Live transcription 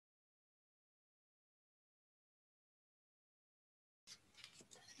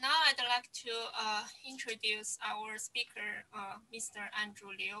Now I'd like to introduce our speaker, Mr.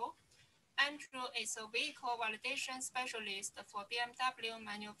 Andrew Liu. Andrew is a vehicle validation specialist for BMW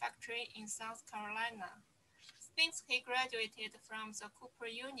Manufacturing in South Carolina. Since he graduated from the Cooper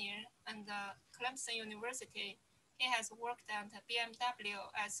Union and Clemson University, he has worked at BMW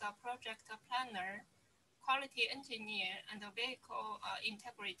as a project planner, quality engineer, and a vehicle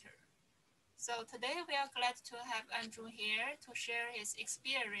integrator. So today we are glad to have Andrew here to share his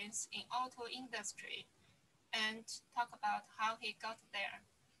experience in auto industry and talk about how he got there.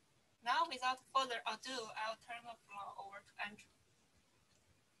 Now, without further ado, I'll turn the floor over to Andrew.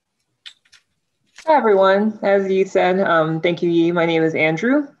 Hi, everyone. As Yi said, thank you, Yi. My name is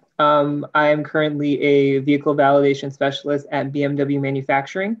Andrew. I am currently a vehicle validation specialist at BMW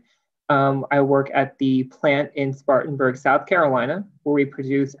Manufacturing. I work at the plant in Spartanburg, South Carolina, where we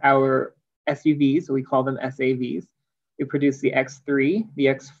produce our SUVs, so we call them SAVs. We produce the X3, the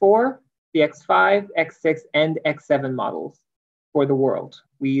X4, the X5, X6, and X7 models for the world.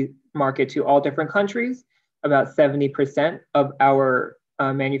 We market to all different countries. About 70% of our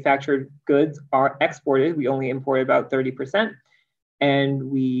manufactured goods are exported. We only import about 30%. And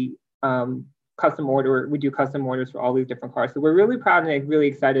we do custom orders for all these different cars. So we're really proud and really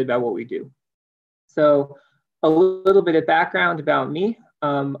excited about what we do. So a little bit of background about me.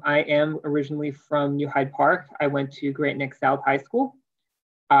 I am originally from New Hyde Park. I went to Great Neck South High School.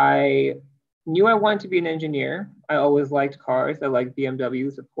 I knew I wanted to be an engineer. I always liked cars. I liked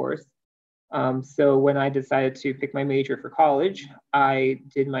BMWs, of course. So when I decided to pick my major for college, I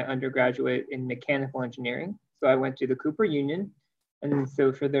did my undergraduate in mechanical engineering. So I went to the Cooper Union. And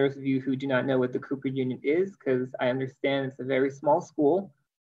so for those of you who do not know what the Cooper Union is, because I understand it's a very small school,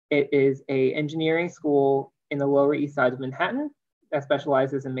 it is an engineering school in the Lower East Side of Manhattan that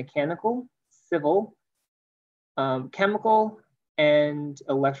specializes in mechanical, civil, chemical, and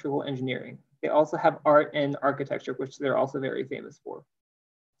electrical engineering. They also have art and architecture, which they're also very famous for.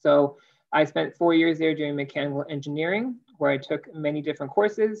 So I spent 4 years there doing mechanical engineering, where I took many different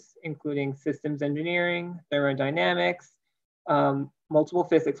courses, including systems engineering, thermodynamics, multiple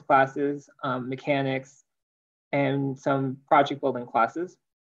physics classes, mechanics, and some project building classes.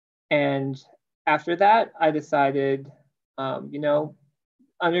 And after that, I decided,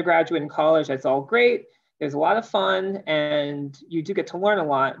 undergraduate and college, that's all great. There's a lot of fun and you do get to learn a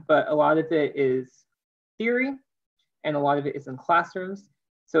lot, but a lot of it is theory and a lot of it is in classrooms.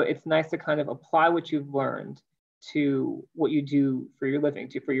 So it's nice to kind of apply what you've learned to what you do for your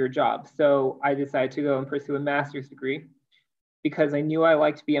living, for your job. So I decided to go and pursue a master's degree because I knew I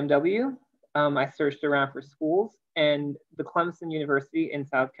liked BMW. I searched around for schools, and the Clemson University in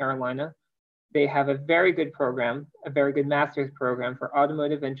South Carolina, they have a very good program, a very good master's program for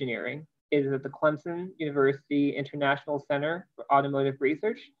automotive engineering. It is at the Clemson University International Center for Automotive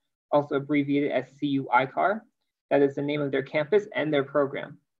Research, also abbreviated as CUICAR. That is the name of their campus and their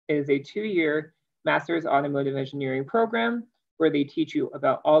program. It is a 2-year master's automotive engineering program where they teach you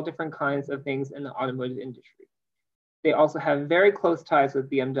about all different kinds of things in the automotive industry. They also have very close ties with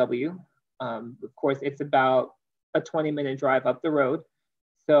BMW. Of course, it's about a 20-minute drive up the road.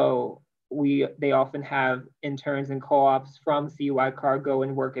 So they often have interns and co-ops from CUICAR go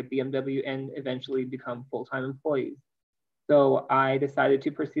and work at BMW and eventually become full-time employees. So I decided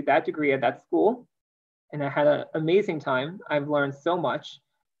to pursue that degree at that school. And I had an amazing time. I've learned so much.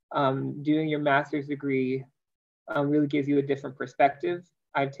 Doing your master's degree really gives you a different perspective.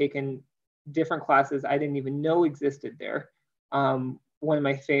 I've taken different classes I didn't even know existed there. One of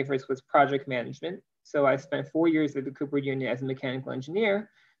my favorites was project management. So I spent 4 years at the Cooper Union as a mechanical engineer,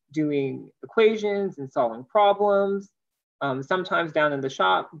 doing equations and solving problems, sometimes down in the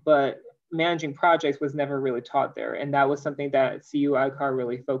shop, but managing projects was never really taught there. And that was something that CUICAR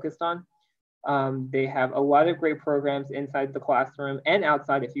really focused on. They have a lot of great programs inside the classroom and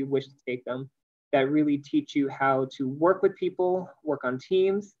outside if you wish to take them that really teach you how to work with people, work on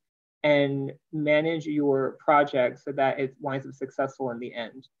teams, and manage your project so that it winds up successful in the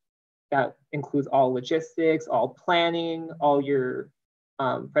end. That includes all logistics, all planning, all your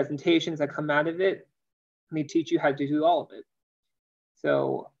presentations that come out of it. They teach you how to do all of it.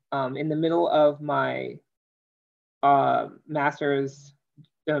 So in the middle of my master's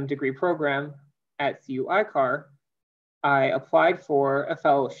degree program at CUICAR, I applied for a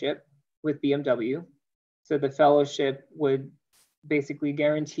fellowship with BMW. So the fellowship would basically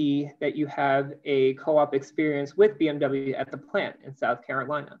guarantee that you have a co-op experience with BMW at the plant in South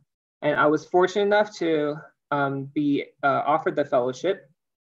Carolina. And I was fortunate enough to be offered the fellowship.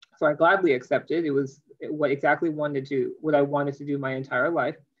 So I gladly accepted. It was what I wanted to do my entire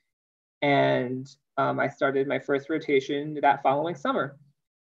life. And I started my first rotation that following summer.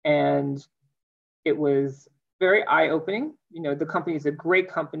 And it was very eye-opening. You know, the company is a great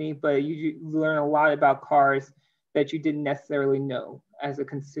company, but you learn a lot about cars that you didn't necessarily know. As a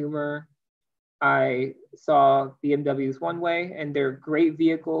consumer, I saw BMWs one way, and they're great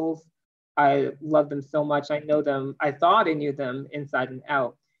vehicles. I love them so much. I know them. I thought I knew them inside and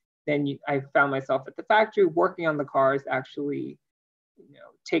out. Then I found myself at the factory working on the cars, actually, you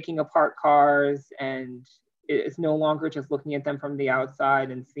know, taking apart cars, and it's no longer just looking at them from the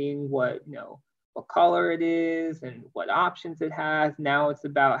outside and seeing what, you know, what color it is and what options it has. Now it's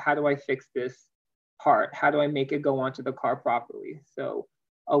about, how do I fix this part? How do I make it go onto the car properly? So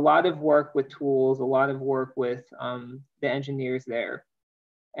a lot of work with tools, a lot of work with the engineers there.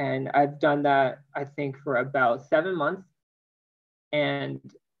 And I've done that, I think, for about 7 months. And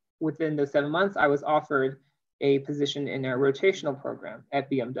within those 7 months, I was offered a position in a rotational program at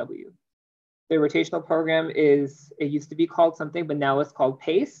BMW. The rotational program is, it used to be called something, but now it's called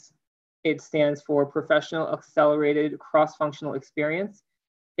PACE. It stands for Professional Accelerated Cross-Functional Experience.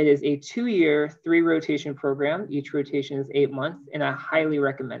 It is a 2-year, 3-rotation program. Each rotation is 8 months, and I highly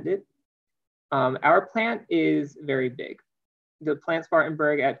recommend it. Our plant is very big. The plant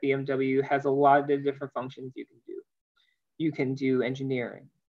Spartanburg at BMW has a lot of different functions you can do. You can do engineering,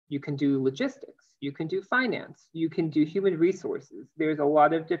 you can do logistics, you can do finance, you can do human resources. There's a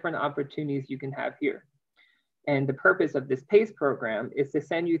lot of different opportunities you can have here. And the purpose of this PACE program is to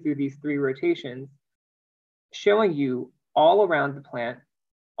send you through these 3 rotations, showing you all around the plant,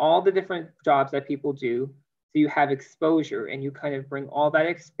 all the different jobs that people do, so you have exposure and you kind of bring all that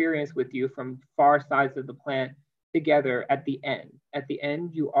experience with you from far sides of the plant together at the end. At the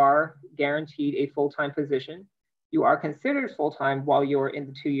end, you are guaranteed a full-time position. You are considered full-time while you're in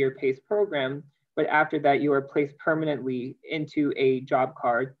the 2-year PACE program, but after that, you are placed permanently into a job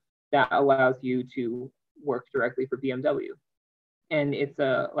card that allows you to work directly for BMW. And it's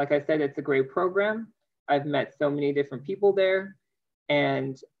like I said, it's a great program. I've met so many different people there,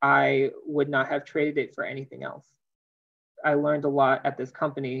 and I would not have traded it for anything else. I learned a lot at this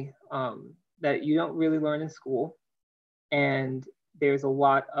company that you don't really learn in school. And there's a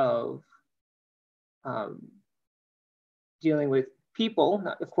lot of dealing with people.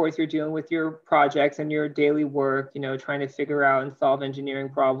 Of course, you're dealing with your projects and your daily work, you know, trying to figure out and solve engineering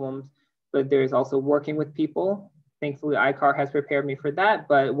problems, but there's also working with people. Thankfully, ICAR has prepared me for that,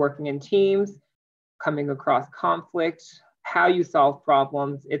 but working in teams, coming across conflict, how you solve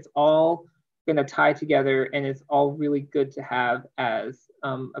problems, it's all gonna tie together, and it's all really good to have as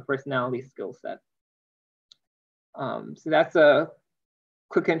a personality skill set. So that's a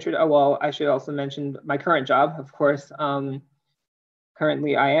quick intro. Oh, well, I should also mention my current job, of course.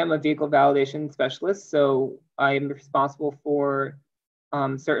 Currently, I am a vehicle validation specialist, so I am responsible for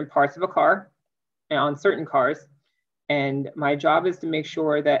certain parts of a car and on certain cars. And my job is to make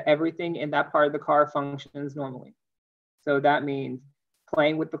sure that everything in that part of the car functions normally. So that means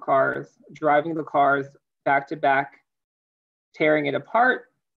playing with the cars, driving the cars back to back, tearing it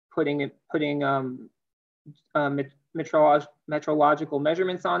apart, putting metrological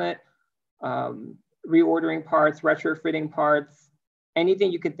measurements on it, reordering parts, retrofitting parts,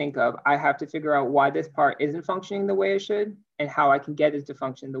 anything you could think of. I have to figure out why this part isn't functioning the way it should and how I can get it to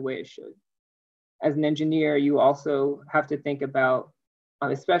function the way it should. As an engineer, you also have to think about,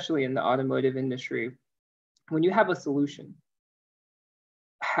 especially in the automotive industry, when you have a solution,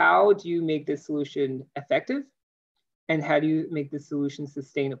 how do you make this solution effective? And how do you make this solution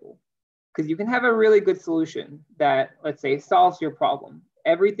sustainable? Because you can have a really good solution that, let's say, solves your problem.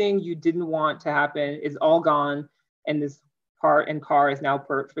 Everything you didn't want to happen is all gone, and this part and car is now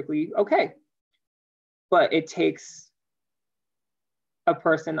perfectly okay. But it takes a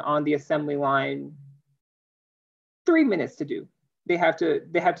person on the assembly line 3 minutes to do. They have to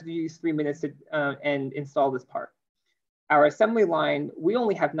use 3 minutes to and install this part. Our assembly line, we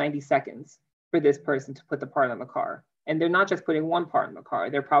only have 90 seconds for this person to put the part on the car. And they're not just putting one part in the car,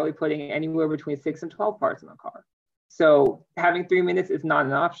 they're probably putting anywhere between 6 and 12 parts in the car. So having 3 minutes is not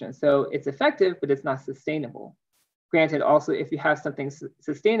an option. So it's effective, but it's not sustainable. Granted, also, if you have something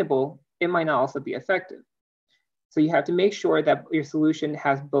sustainable, it might not also be effective. So you have to make sure that your solution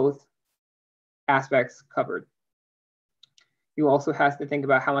has both aspects covered. You also have to think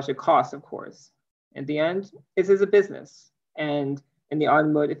about how much it costs, of course. In the end, this is a business. And in the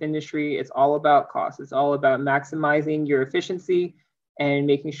automotive industry, it's all about cost. It's all about maximizing your efficiency and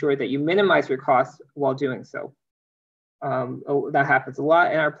making sure that you minimize your costs while doing so. That happens a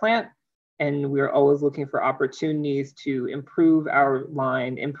lot in our plant, and we're always looking for opportunities to improve our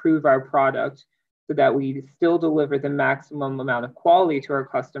line, improve our product, so that we still deliver the maximum amount of quality to our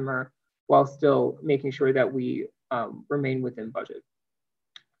customer while still making sure that we remain within budget.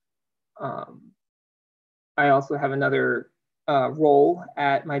 I also have another role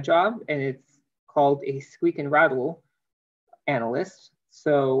at my job, and it's called a squeak and rattle analyst.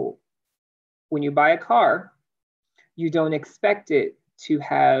 So when you buy a car, you don't expect it to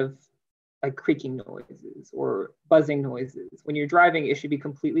have like creaking noises or buzzing noises. When you're driving, it should be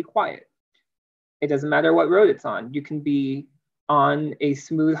completely quiet. It doesn't matter what road it's on. You can be on a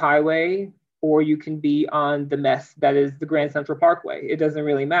smooth highway, or you can be on the mess that is the Grand Central Parkway. It doesn't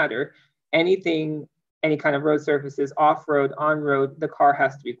really matter. Anything, any kind of road surfaces, off-road, on-road, the car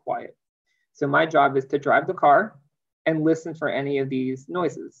has to be quiet. So my job is to drive the car and listen for any of these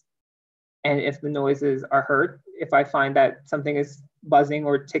noises. And if the noises are heard, if I find that something is buzzing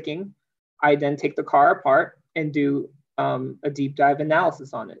or ticking, I then take the car apart and do a deep dive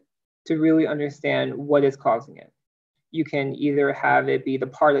analysis on it to really understand what is causing it. You can either have it be the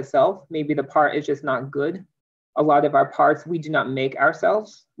part itself. Maybe the part is just not good. A lot of our parts we do not make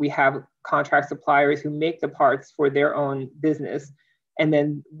ourselves. We have contract suppliers who make the parts for their own business. And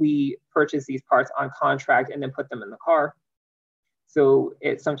then we purchase these parts on contract and then put them in the car. So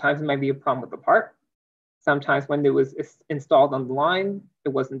sometimes it might be a problem with the part. Sometimes when it was installed on the line, it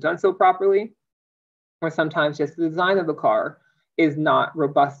wasn't done so properly. Or sometimes just the design of the car is not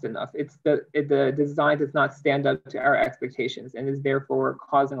robust enough. It's the design does not stand up to our expectations and is therefore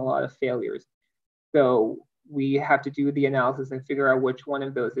causing a lot of failures. So we have to do the analysis and figure out which one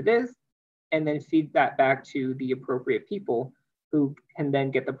of those it is, and then feed that back to the appropriate people who can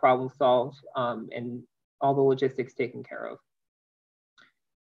then get the problem solved and all the logistics taken care of.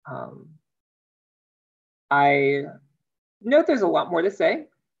 I know there's a lot more to say,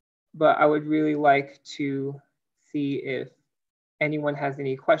 but I would really like to see if anyone has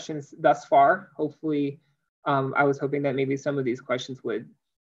any questions thus far. Hopefully, I was hoping that maybe some of these questions would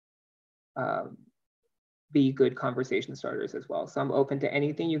be good conversation starters as well. So I'm open to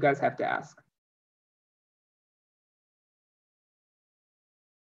anything you guys have to ask.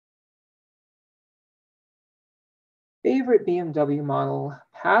 Favorite BMW model,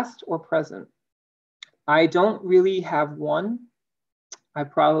 past or present? I don't really have one. I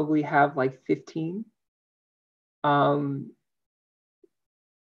probably have like 15.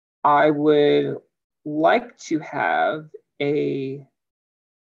 I would like to have a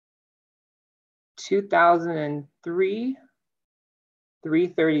 2003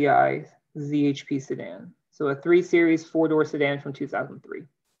 330i ZHP sedan. So a 3 Series 4-door sedan from 2003.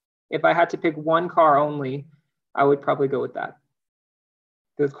 If I had to pick one car only, I would probably go with that.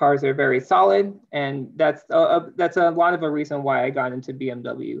 Those cars are very solid, and that's a lot of a reason why I got into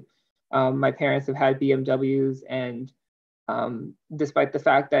BMW. My parents have had BMWs, and despite the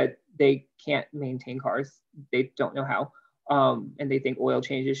fact that they can't maintain cars, they don't know how, and they think oil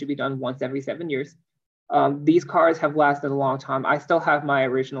changes should be done once every 7 years. These cars have lasted a long time. I still have my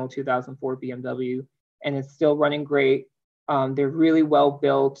original 2004 BMW, and it's still running great. They're really well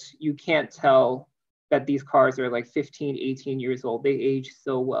built. You can't tell that these cars are like 15, 18 years old. They age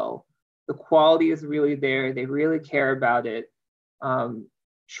so well. The quality is really there. They really care about it.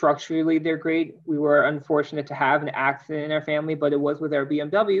 Structurally, they're great. We were unfortunate to have an accident in our family, but it was with our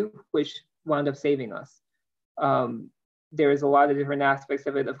BMW, which wound up saving us. There's a lot of different aspects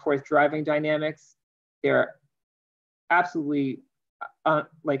of it. Of course, driving dynamics. They're absolutely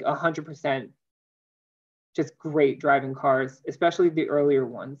like 100% just great driving cars, especially the earlier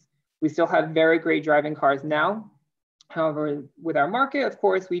ones. We still have very great driving cars now. However, with our market, of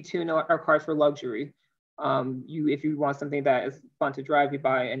course, we tune our cars for luxury. If you want something that is fun to drive, you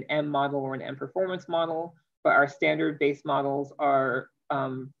buy an M model or an M performance model, but our standard base models are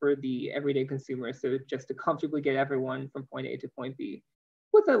for the everyday consumer. So just to comfortably get everyone from point A to point B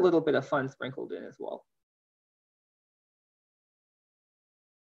with a little bit of fun sprinkled in as well.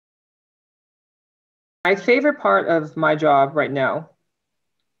 My favorite part of my job right now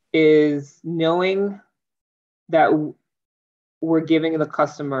is knowing that we're giving the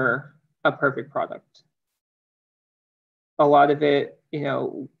customer a perfect product. A lot of it,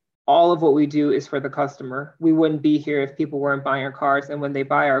 all of what we do is for the customer. We wouldn't be here if people weren't buying our cars. And when they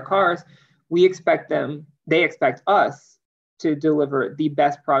buy our cars, they expect us to deliver the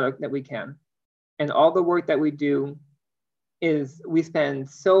best product that we can. And all the work that we do is we spend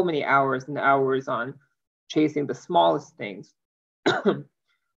so many hours and hours on chasing the smallest things.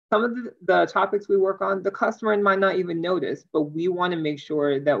 Some of the topics we work on, the customer might not even notice, but we want to make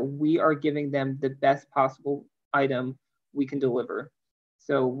sure that we are giving them the best possible item we can deliver.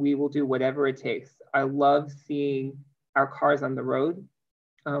 So we will do whatever it takes. I love seeing our cars on the road.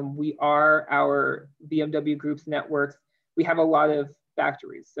 We are our BMW Group's networks. We have a lot of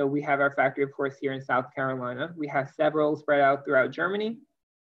factories. So we have our factory, of course, here in South Carolina. We have several spread out throughout Germany.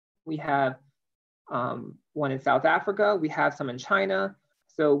 We have one in South Africa. We have some in China.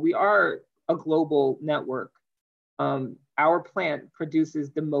 So we are a global network. Our plant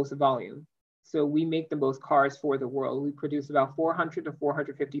produces the most volume. So we make the most cars for the world. We produce about 400 to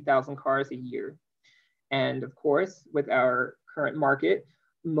 450,000 cars a year. And of course, with our current market,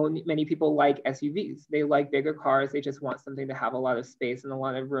 many people like SUVs. They like bigger cars. They just want something to have a lot of space and a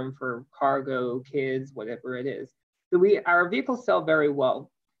lot of room for cargo, kids, whatever it is. So our vehicles sell very well.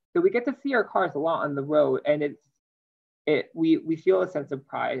 So we get to see our cars a lot on the road, and we feel a sense of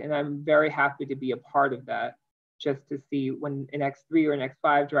pride. And I'm very happy to be a part of that. Just to see when an X3 or an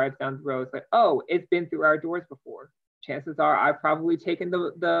X5 drives down the road, it's like, oh, it's been through our doors before. Chances are I've probably taken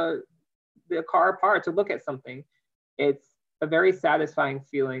the car apart to look at something. It's a very satisfying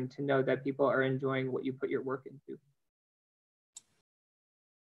feeling to know that people are enjoying what you put your work into.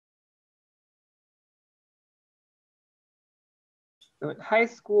 So in high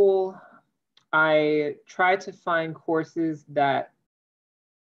school, I tried to find courses that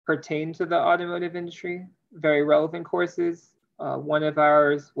pertain to the automotive industry, very relevant courses. One of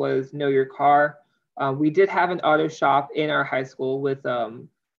ours was Know Your Car. We did have an auto shop in our high school with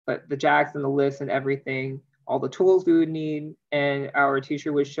but the jacks and the lifts and everything, all the tools we would need, and our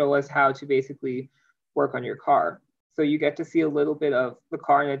teacher would show us how to basically work on your car. So you get to see a little bit of the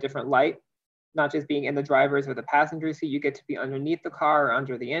car in a different light, not just being in the driver's or the passenger seat. You get to be underneath the car or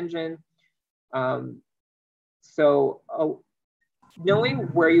under the engine. Knowing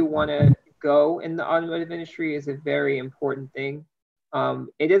where you want to go in the automotive industry is a very important thing.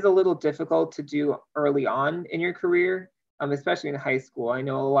 It is a little difficult to do early on in your career, especially in high school. I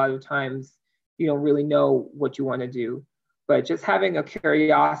know a lot of times you don't really know what you want to do, but just having a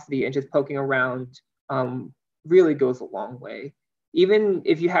curiosity and just poking around really goes a long way. Even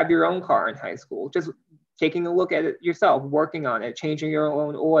if you have your own car in high school, just taking a look at it yourself, working on it, changing your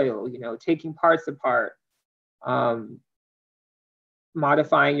own oil, taking parts apart,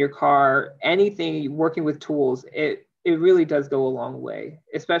 modifying your car, anything, working with tools, it really does go a long way,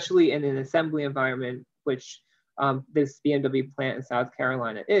 especially in an assembly environment, which this BMW plant in South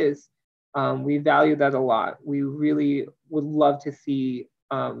Carolina is. We value that a lot. We really would love to see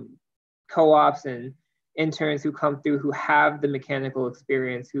co-ops and interns who come through who have the mechanical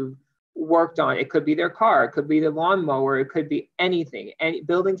experience, who've worked on, it could be their car, it could be the lawnmower, it could be anything,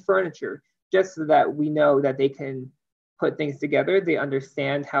 building furniture, just so that we know that they can put things together. They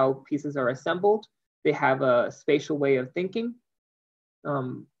understand how pieces are assembled. They have a spatial way of thinking,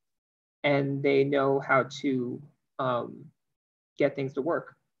 and they know how to get things to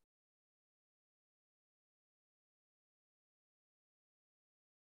work.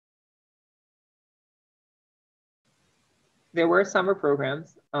 There were summer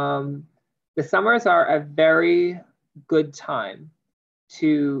programs. The summers are a very good time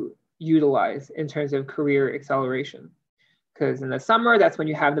to utilize in terms of career acceleration. Because in the summer, that's when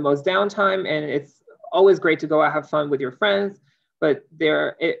you have the most downtime, and it's always great to go out, have fun with your friends, but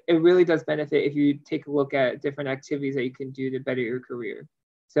it really does benefit if you take a look at different activities that you can do to better your career.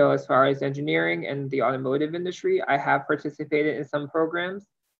 So as far as engineering and the automotive industry, I have participated in some programs.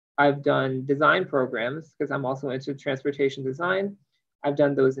 I've done design programs because I'm also into transportation design. I've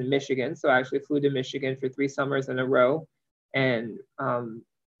done those in Michigan. So I actually flew to Michigan for 3 summers in a row and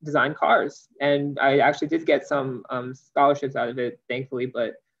design cars. And I actually did get some scholarships out of it, thankfully,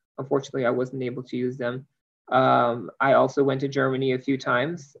 but unfortunately I wasn't able to use them. I also went to Germany a few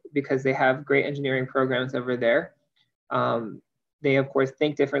times because they have great engineering programs over there. They, of course,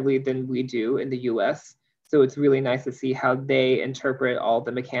 think differently than we do in the US. So it's really nice to see how they interpret all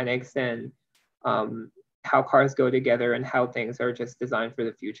the mechanics and how cars go together and how things are just designed for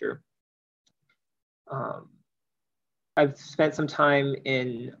the future. I've spent some time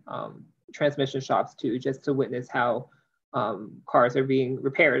in transmission shops too, just to witness how cars are being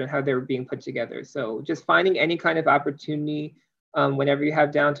repaired and how they're being put together. So just finding any kind of opportunity whenever you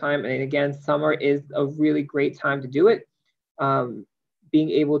have downtime. And again, summer is a really great time to do it. Being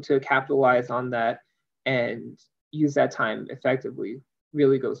able to capitalize on that and use that time effectively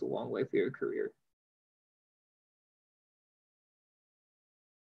really goes a long way for your career.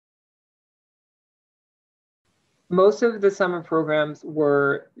 Most of the summer programs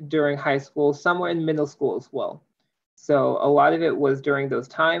were during high school, some were in middle school as well. So a lot of it was during those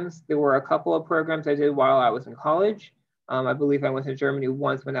times. There were a couple of programs I did while I was in college. I believe I went to Germany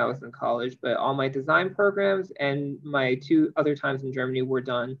once when I was in college, but all my design programs and my 2 other times in Germany were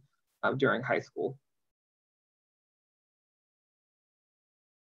done during high school.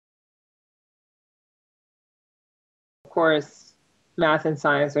 Of course, math and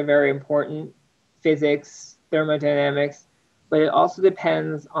science are very important. Physics, thermodynamics. but it also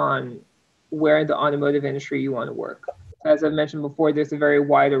depends on where in the automotive industry you want to work. As I've mentioned before, there's a very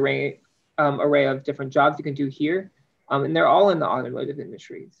wide array of different jobs you can do here, and they're all in the automotive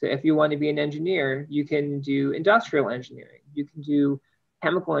industry. So if you want to be an engineer, you can do industrial engineering. You can do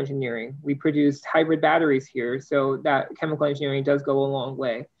chemical engineering. We produce hybrid batteries here, so that chemical engineering does go a long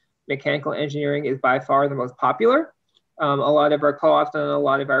way. Mechanical engineering is by far the most popular. A lot of our co-ops and a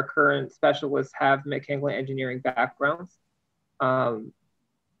lot of our current specialists have mechanical engineering backgrounds.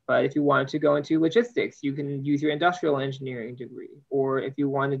 But if you want to go into logistics, you can use your industrial engineering degree. Or if you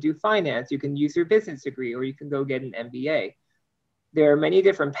want to do finance, you can use your business degree, or you can go get an MBA. There are many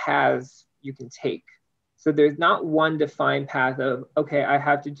different paths you can take. So there's not one defined path of, okay, I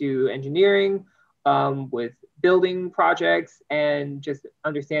have to do engineering with building projects and just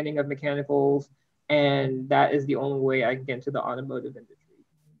understanding of mechanicals, and that is the only way I can get into the automotive industry.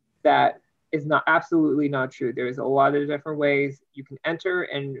 That is not absolutely not true. There's a lot of different ways you can enter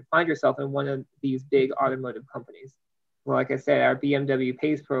and find yourself in one of these big automotive companies. Well, like I said, our BMW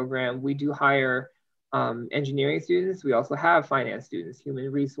PACE program, we do hire engineering students. We also have finance students, human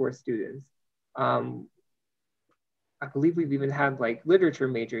resource students. I believe we've even had like literature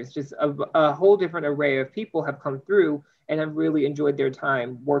majors. Just a whole different array of people have come through and have really enjoyed their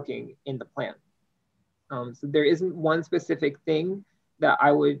time working in the plant. So there isn't one specific thing that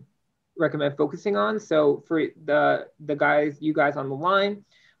I would recommend focusing on. So for you guys on the line,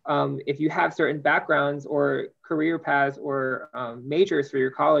 if you have certain backgrounds or career paths or majors for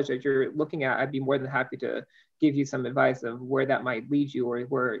your college that you're looking at, I'd be more than happy to give you some advice of where that might lead you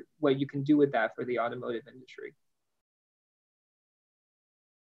or what you can do with that for the automotive industry.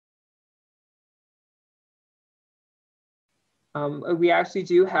 We actually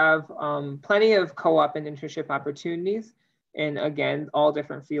do have plenty of co-op and internship opportunities in, again, all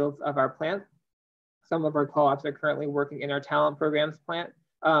different fields of our plant. Some of our co-ops are currently working in our talent programs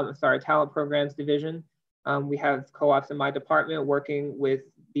talent programs division. We have co-ops in my department working with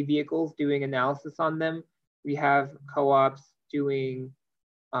the vehicles, doing analysis on them. We have co-ops doing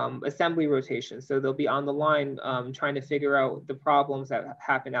assembly rotation. So they'll be on the line trying to figure out the problems that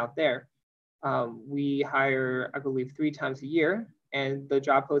happen out there. We hire, I believe, 3 times a year, and the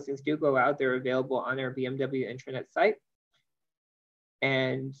job postings do go out. They're available on our BMW intranet site.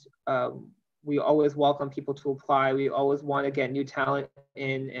 And we always welcome people to apply. We always want to get new talent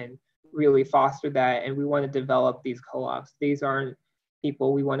in and really foster that. And we want to develop these co-ops. These aren't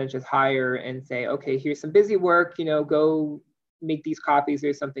people we want to just hire and say, okay, here's some busy work, go make these copies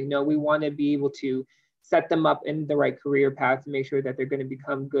or something. No, we want to be able to set them up in the right career path to make sure that they're going to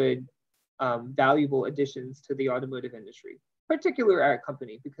become good, valuable additions to the automotive industry, particularly our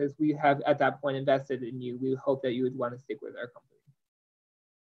company, because we have at that point invested in you. We hope that you would want to stick with our company.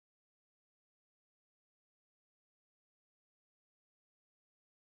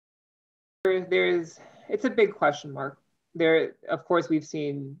 It's a big question mark. Of course, we've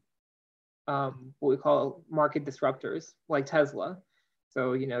seen what we call market disruptors like Tesla.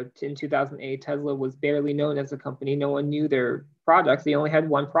 So, in 2008, Tesla was barely known as a company. No one knew their products. They only had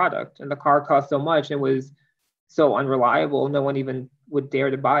one product, and the car cost so much and was so unreliable. No one even would dare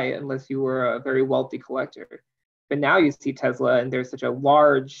to buy it unless you were a very wealthy collector. But now you see Tesla, and there's such a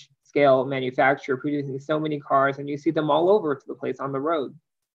large scale manufacturer producing so many cars, and you see them all over the place on the road.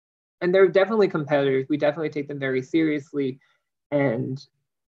 And they're definitely competitors. We definitely take them very seriously and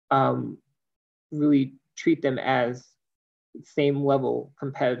really treat them as same level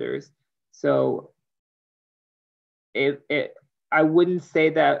competitors. So I wouldn't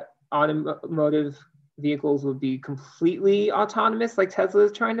say that automotive vehicles would be completely autonomous like Tesla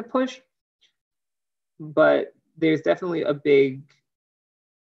is trying to push, but there's definitely a big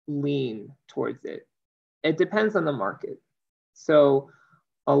lean towards it. It depends on the market. So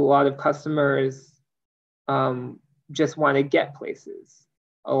a lot of customers just want to get places.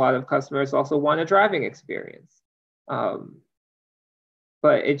 A lot of customers also want a driving experience.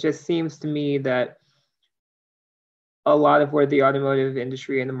 But it just seems to me that a lot of where the automotive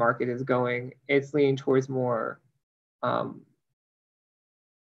industry and the market is going, it's leaning towards more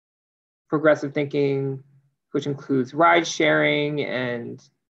progressive thinking, which includes ride sharing and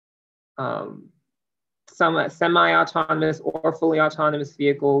some semi-autonomous or fully autonomous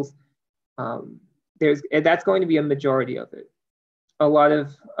vehicles. That's going to be a majority of it. A lot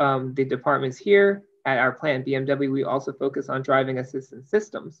of the departments here at our plant, BMW, we also focus on driving assistance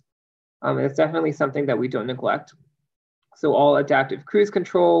systems. And it's definitely something that we don't neglect. So all adaptive cruise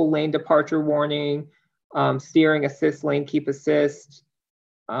control, lane departure warning, steering assist, lane keep assist,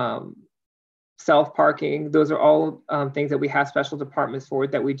 self-parking, those are all things that we have special departments for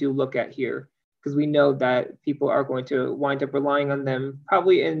that we do look at here because we know that people are going to wind up relying on them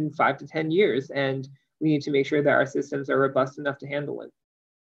probably in 5 to 10 years. And we need to make sure that our systems are robust enough to handle it.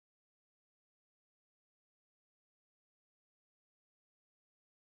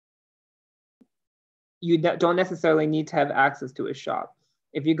 You don't necessarily need to have access to a shop.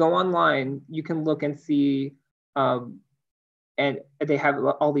 If you go online, you can look and see, and they have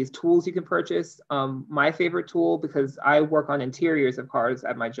all these tools you can purchase. My favorite tool, because I work on interiors of cars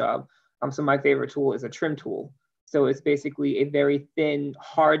at my job, so my favorite tool is a trim tool. So it's basically a very thin,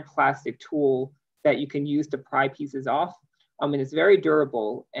 hard plastic tool that you can use to pry pieces off. And it's very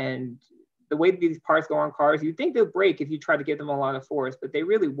durable. And the way these parts go on cars, you'd think they'll break if you try to give them a lot of force, but they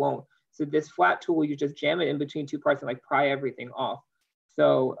really won't. So this flat tool, you just jam it in between two parts and like pry everything off.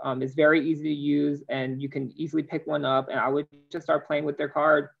 So it's very easy to use, and you can easily pick one up. And I would just start playing with their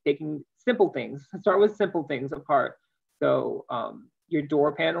car, taking simple things. Start with simple things apart. So your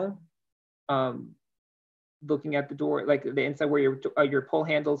door panel, looking at the door, like the inside where your pull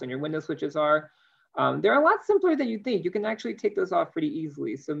handles and your window switches are. They're a lot simpler than you think. You can actually take those off pretty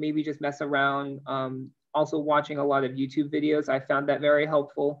easily. So maybe just mess around. Also watching a lot of YouTube videos, I found that very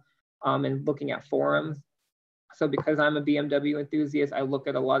helpful, and looking at forums. So because I'm a BMW enthusiast, I look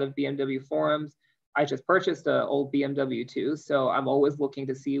at a lot of BMW forums. I just purchased an old BMW too, so I'm always looking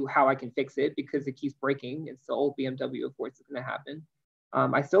to see how I can fix it because it keeps breaking. It's the old BMW, of course, it's gonna happen.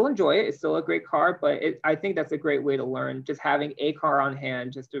 I still enjoy it. It's still a great car, but I think that's a great way to learn, just having a car on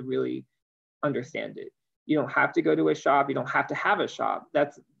hand just to really understand it. You don't have to go to a shop. You don't have to have a shop.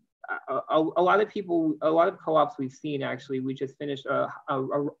 That's a lot of people, a lot of co-ops we've seen, actually, we just finished a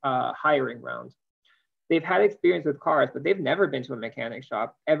hiring round. They've had experience with cars, but they've never been to a mechanic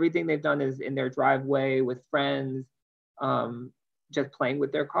shop. Everything they've done is in their driveway with friends, just playing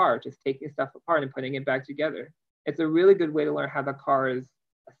with their car, just taking stuff apart and putting it back together. It's a really good way to learn how the car is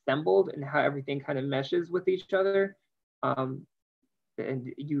assembled and how everything kind of meshes with each other.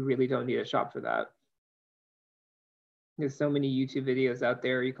 And you really don't need a shop for that. There's so many YouTube videos out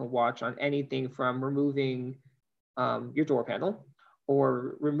there you can watch on anything from removing your door panel,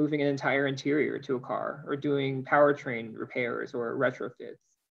 or removing an entire interior to a car, or doing powertrain repairs or retrofits.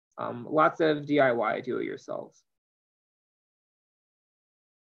 Lots of DIY, do-it-yourselves.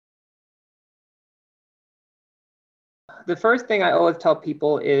 The first thing I always tell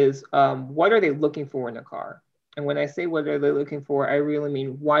people is, what are they looking for in a car? And when I say what are they looking for, I really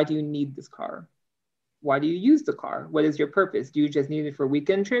mean, why do you need this car? Why do you use the car? What is your purpose? Do you just need it for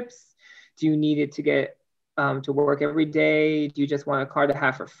weekend trips? Do you need it to get to work every day? Do you just want a car to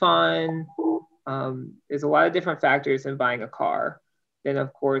have for fun? There's a lot of different factors in buying a car. Then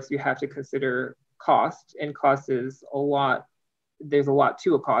of course you have to consider cost, and cost is a lot. There's a lot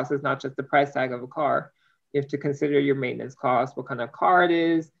to a cost. It's not just the price tag of a car. You have to consider your maintenance cost, what kind of car it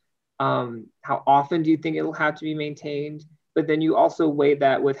is, how often do you think it'll have to be maintained? But then you also weigh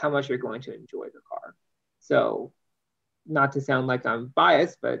that with how much you're going to enjoy the car. So not to sound like I'm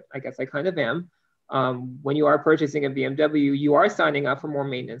biased, but I guess I kind of am. When you are purchasing a BMW, you are signing up for more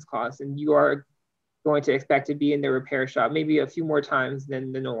maintenance costs, and you are going to expect to be in the repair shop maybe a few more times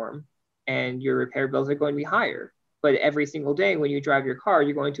than the norm, and your repair bills are going to be higher. But every single day when you drive your car,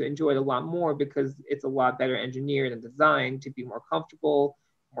 you're going to enjoy it a lot more because it's a lot better engineered and designed to be more comfortable,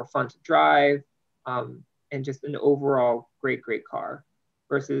 more fun to drive, and just an overall great, great car.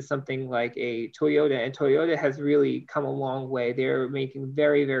 Versus something like a Toyota, and Toyota has really come a long way. They're making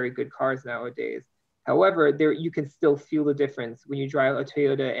very, very good cars nowadays. However, you can still feel the difference when you drive a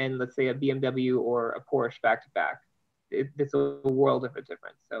Toyota and, let's say, a BMW or a Porsche back to back. It's a world of a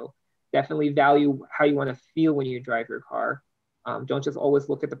difference. So definitely value how you want to feel when you drive your car. Don't just always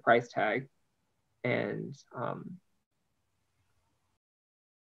look at the price tag. And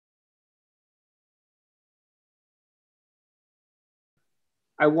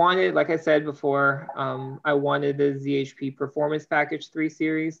I wanted, like I said before, I wanted the ZHP Performance Package 3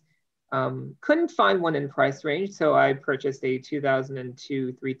 Series. Couldn't find one in price range, so I purchased a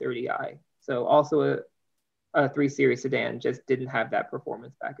 2002 330i. So also a 3 Series sedan, just didn't have that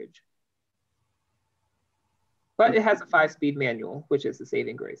performance package. But it has a 5-speed manual, which is a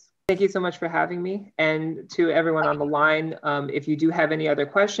saving grace. Thank you so much for having me. And to everyone on the line, if you do have any other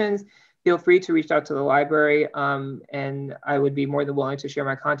questions, feel free to reach out to the library, and I would be more than willing to share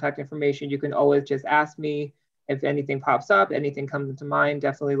my contact information. You can always just ask me if anything pops up, anything comes into mind,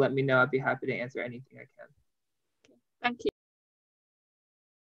 definitely let me know. I'd be happy to answer anything I can. Thank you.